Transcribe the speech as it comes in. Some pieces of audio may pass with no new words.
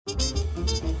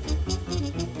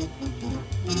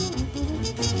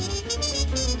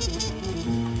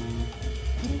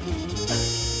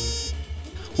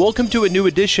Welcome to a new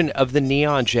edition of the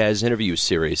Neon Jazz Interview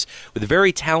Series with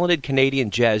very talented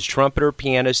Canadian jazz trumpeter,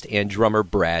 pianist, and drummer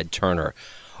Brad Turner.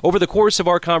 Over the course of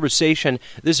our conversation,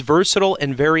 this versatile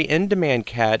and very in-demand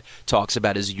cat talks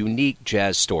about his unique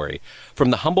jazz story,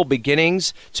 from the humble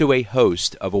beginnings to a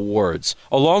host of awards,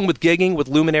 along with gigging with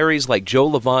luminaries like Joe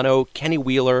Lovano, Kenny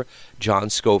Wheeler, John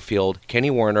Scofield,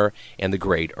 Kenny Werner, and the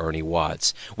great Ernie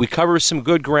Watts. We cover some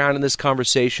good ground in this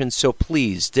conversation, so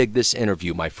please dig this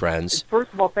interview, my friends.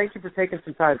 First of all, thank you for taking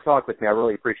some time to talk with me. I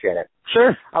really appreciate it.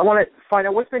 Sure. I want to find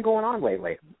out what's been going on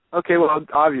lately. Okay, well,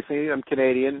 obviously I'm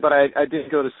Canadian, but I did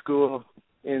go to school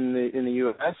in the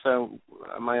U.S.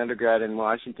 My undergrad in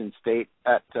Washington State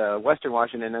at Western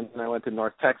Washington, and then I went to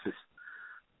North Texas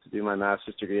to do my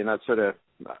master's degree, and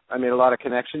I made a lot of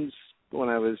connections when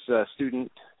I was a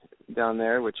student down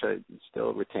there, which I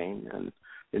still retain and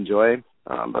enjoy.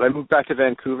 But I moved back to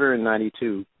Vancouver in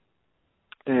 '92,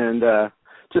 and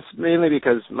just mainly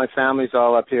because my family's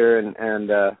all up here, and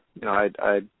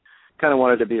I kind of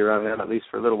wanted to be around them at least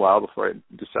for a little while before I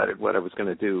decided what I was going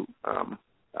to do.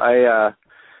 I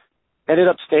ended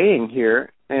up staying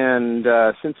here, and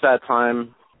since that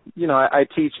time, I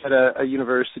teach at a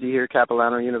university here,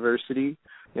 Capilano University,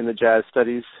 in the jazz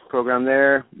studies program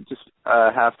there, just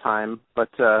half-time, but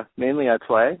mainly I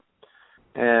play.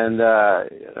 And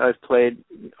I've played,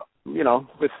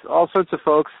 with all sorts of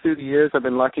folks through the years. I've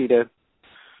been lucky to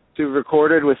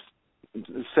recorded with,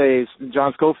 say,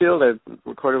 John Scofield. I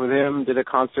recorded with him, did a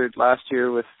concert last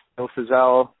year with Bill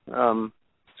Frisell.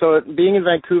 So being in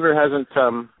Vancouver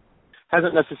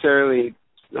hasn't necessarily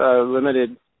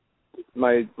limited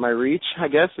my reach, I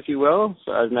guess, if you will.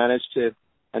 So I've managed to,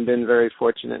 and been very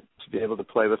fortunate to be able to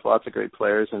play with lots of great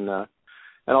players, and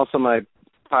also my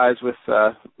ties with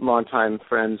longtime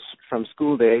friends from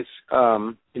school days,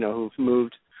 who've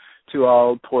moved to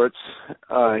all ports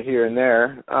here and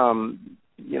there.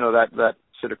 That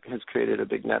sort of has created a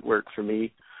big network for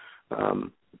me,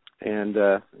 and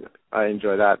I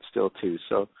enjoy that still too.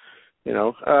 So,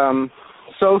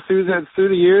 so through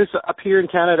the years up here in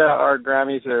Canada, our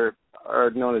Grammys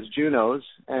are known as Junos,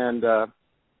 and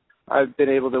I've been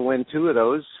able to win 2 of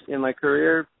those in my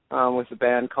career with a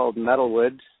band called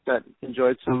Metalwood that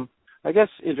enjoyed some, I guess,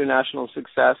 international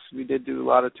success. We did do a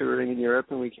lot of touring in Europe,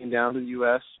 and we came down to the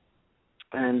U.S.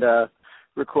 and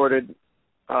recorded.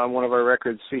 One of our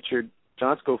records featured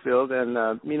John Scofield and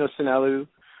Mino Sinelu,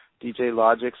 DJ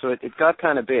Logic, so it got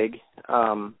kind of big.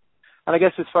 And I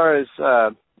guess as far as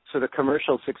sort of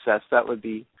commercial success, that would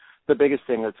be the biggest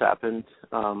thing that's happened.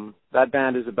 That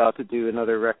band is about to do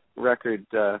another record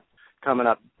coming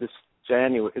up this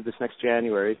next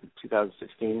January,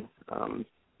 2016. So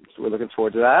we're looking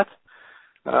forward to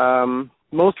that.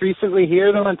 Most recently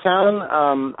here, though, in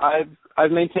town,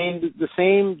 I've maintained the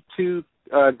same 2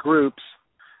 groups,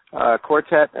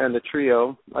 quartet and a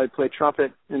trio. I play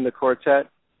trumpet in the quartet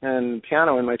and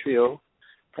piano in my trio.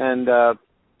 And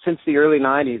since the early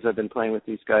 90s, I've been playing with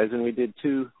these guys, and we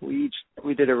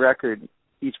did a record.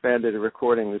 Each band did a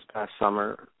recording this past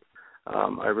summer.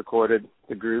 I recorded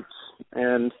the groups,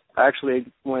 and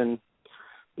actually when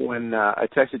I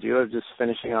texted you, I was just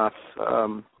finishing off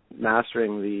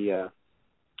mastering the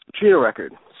trio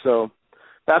record. So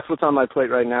that's what's on my plate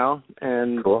right now,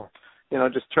 and cool.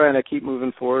 Just trying to keep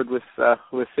moving forward with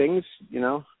things,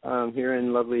 here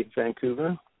in lovely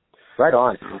Vancouver. Right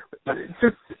on.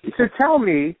 So tell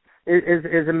me,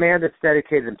 as a man that's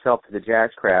dedicated himself to the jazz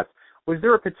craft, was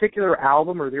there a particular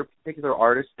album or there a particular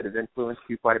artist that has influenced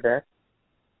you quite a bit?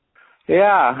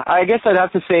 Yeah, I guess I'd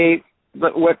have to say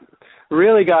that what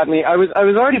really got me, I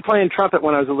was already playing trumpet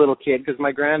when I was a little kid because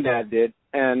my granddad did,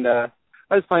 and I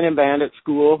was playing in band at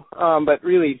school, but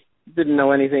really didn't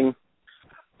know anything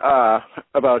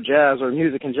about jazz or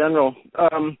music in general.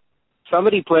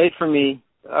 Somebody played for me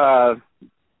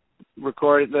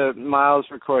recorded the Miles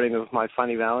recording of My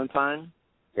Funny Valentine.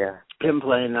 Yeah. Him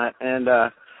playing that, and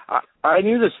I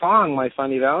knew the song My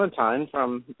Funny Valentine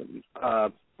from I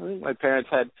think my parents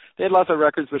had lots of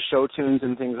records with show tunes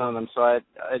and things on them, so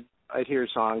I'd hear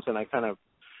songs and I kind of,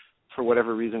 for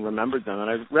whatever reason, remembered them, and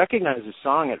I recognized the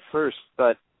song at first,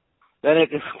 but then it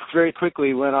very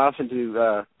quickly went off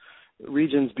into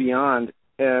regions beyond,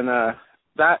 and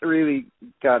that really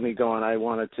got me going. I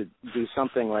wanted to do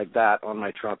something like that on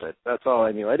my trumpet. That's all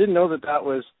I knew. I didn't know that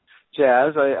was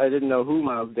jazz. I didn't know who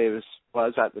Miles Davis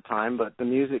was at the time, but the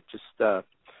music just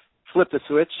flipped a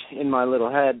switch in my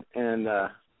little head, and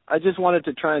I just wanted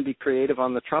to try and be creative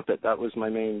on the trumpet. That was my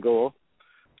main goal.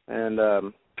 And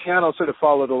piano sort of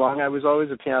followed along. I was always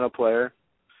a piano player.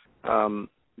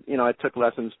 I took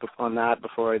lessons on that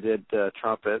before I did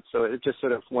trumpet, so it just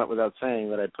sort of went without saying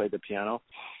that I played the piano.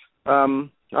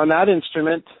 on that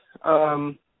instrument,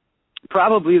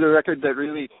 probably the record that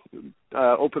really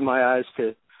opened my eyes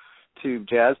to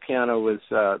jazz piano was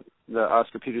the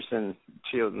Oscar Peterson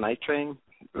Trio Night Train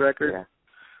record. Yeah.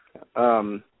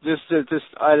 Just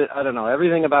I don't know,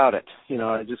 everything about it. You know,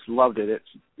 I just loved it.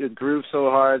 It grooved so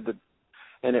hard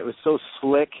and it was so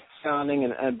slick sounding,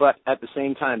 and but at the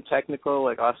same time technical.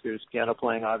 Like Oscar's piano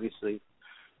playing, obviously,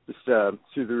 just through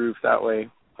the roof that way.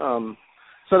 So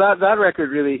that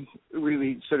record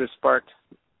really sort of sparked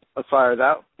a fire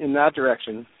in that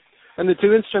direction. And the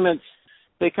two instruments,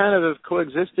 they kind of have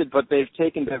coexisted, but they've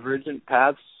taken divergent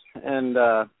paths. And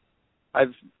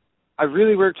I've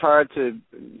really worked hard to,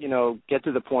 you know, get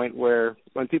to the point where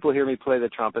when people hear me play the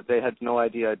trumpet, they had no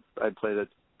idea I'd play the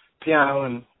piano,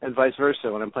 and vice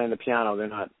versa. When I'm playing the piano, they're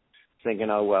not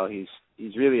thinking, oh well,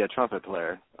 he's really a trumpet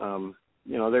player.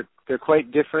 You know, they're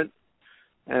quite different,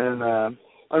 and I'm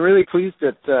really pleased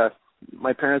that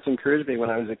my parents encouraged me when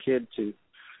I was a kid to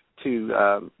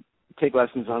take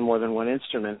lessons on more than one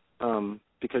instrument,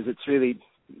 because it's really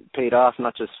paid off,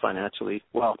 not just financially,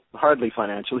 well, hardly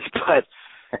financially, but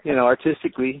you know,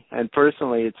 artistically and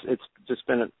personally, it's just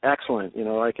been excellent. You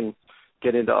know, I can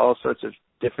get into all sorts of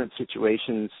different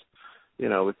situations, you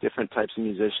know, with different types of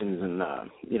musicians, and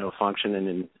you know,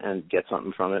 function and get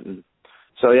something from it. And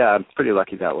so, yeah, I'm pretty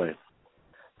lucky that way.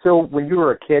 So, when you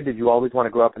were a kid, did you always want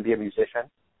to grow up and be a musician?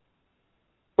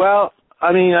 Well,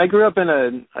 I mean, I grew up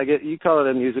in you call it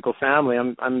a musical family.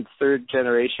 I'm third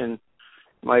generation.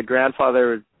 My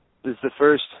grandfather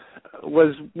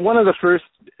was one of the first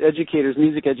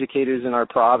music educators in our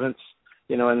province,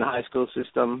 you know, in the high school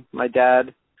system. My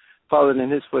dad followed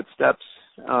in his footsteps.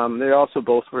 They also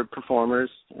both were performers,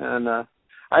 and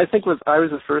I think I was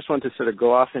the first one to sort of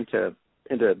go off into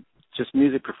just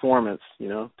music performance, you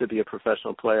know, to be a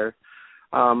professional player.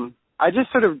 I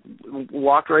just sort of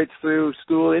walked right through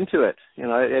school into it. You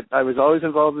know, I was always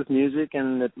involved with music,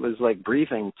 and it was like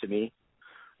breathing to me.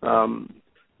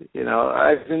 You know,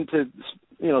 I've been to,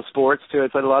 you know, sports too. I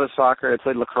played a lot of soccer. I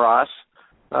played lacrosse,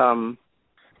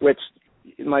 which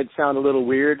might sound a little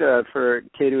weird for a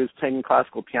kid who was taking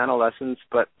classical piano lessons,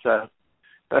 but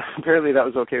apparently that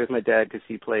was okay with my dad because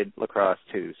he played lacrosse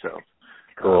too. So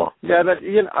cool. Yeah, but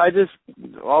you know, I just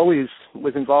always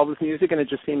was involved with music, and it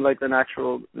just seemed like the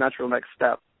natural next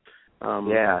step.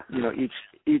 Yeah. You know,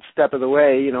 each step of the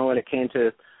way, you know, when it came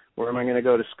to where am I going to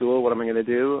go to school, what am I going to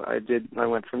do, I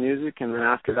went for music, and then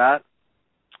after that,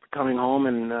 coming home,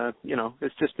 and you know,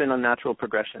 it's just been a natural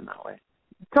progression that way.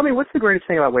 Tell me, what's the greatest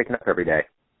thing about waking up every day?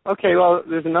 Okay, well,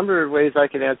 there's a number of ways I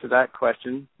could answer that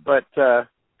question, but the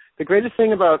greatest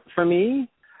thing about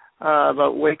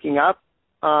waking up,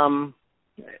 and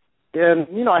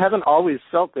you know, I haven't always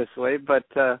felt this way, but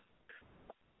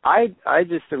I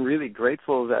just am really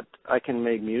grateful that I can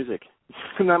make music.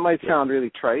 And that might sound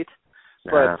really trite,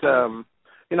 but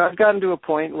you know, I've gotten to a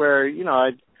point where, you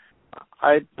know,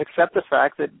 I accept the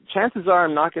fact that chances are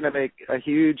I'm not going to make a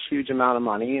huge amount of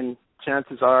money, and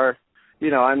chances are, you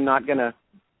know, I'm not going to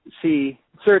see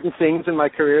certain things in my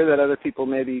career that other people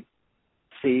maybe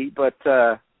see, but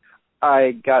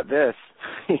I got this,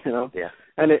 you know. Yeah.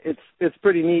 And it's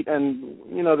pretty neat. And,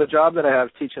 you know, the job that I have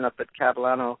teaching up at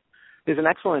Capilano is an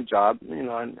excellent job, you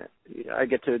know, and I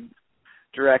get to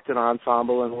direct an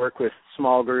ensemble and work with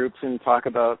small groups and talk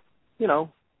about, you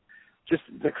know, just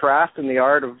the craft and the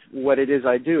art of what it is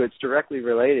I do. It's directly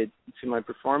related to my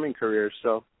performing career.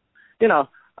 So, you know,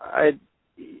 I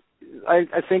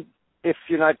think if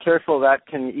you're not careful, that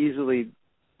can easily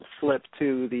flip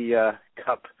to the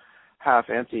cup half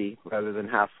empty rather than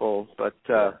half full. But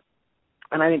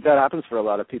and I think that happens for a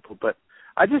lot of people. But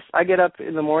I get up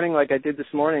in the morning like I did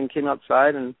this morning, came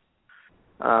outside and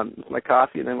with my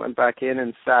coffee, and then went back in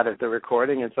and sat at the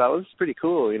recording, and so it was pretty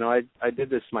cool. You know, I did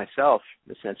this myself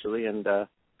essentially, and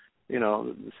you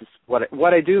know, this is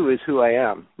what I do is who I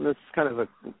am. And it's kind of a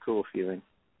cool feeling.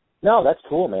 No, that's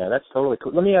cool, man. That's totally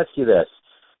cool. Let me ask you this.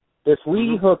 If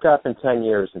we hook up in 10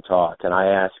 years and talk, and I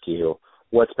ask you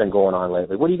what's been going on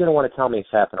lately, what are you going to want to tell me has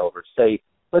happened over,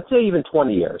 let's say even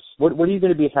 20 years? What are you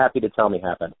going to be happy to tell me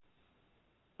happened?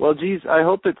 Well, geez, I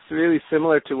hope it's really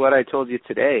similar to what I told you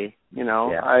today. You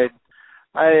know, yeah.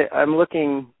 I look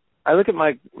at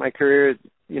my career,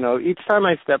 you know, each time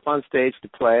I step on stage to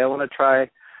play, I want to try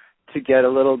to get a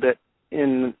little bit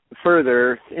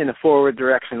further in a forward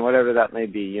direction, whatever that may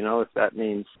be. You know, if that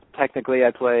means technically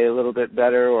I play a little bit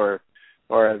better, or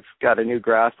I've got a new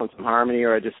grasp on some harmony,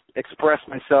 or I just express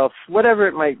myself, whatever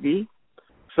it might be.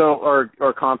 So, or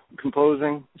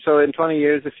composing. So in 20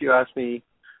 years, if you ask me,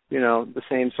 you know, the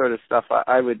same sort of stuff,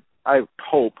 I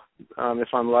hope, if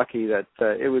I'm lucky, that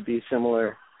it would be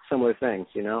similar things,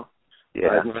 you know.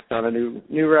 I've worked on a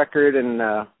new record,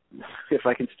 and if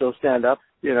I can still stand up,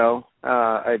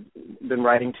 I've been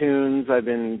writing tunes. I've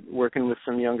been working with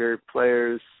some younger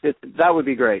players. That would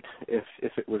be great if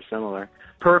it was similar.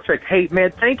 Perfect. Hey, man,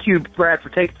 thank you, Brad, for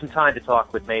taking some time to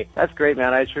talk with me. That's great,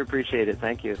 man. I sure appreciate it.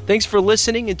 Thank you. Thanks for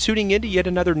listening and tuning in to yet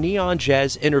another Neon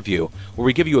Jazz interview, where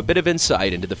we give you a bit of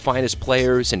insight into the finest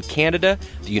players in Canada,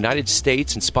 the United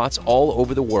States, and spots all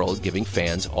over the world, giving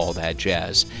fans all that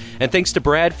jazz. And thanks to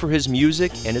Brad for his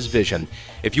music and his vision.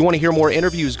 If you want to hear more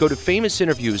interviews, go to Famous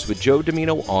Interviews with Joe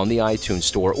Domino on the iTunes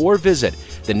Store, or visit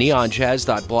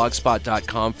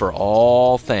theneonjazz.blogspot.com for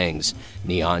all things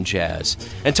Neon Jazz.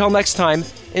 Until next time,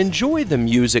 enjoy the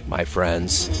music, my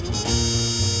friends.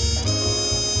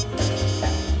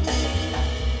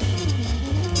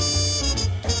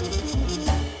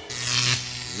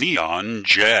 Neon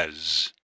Jazz.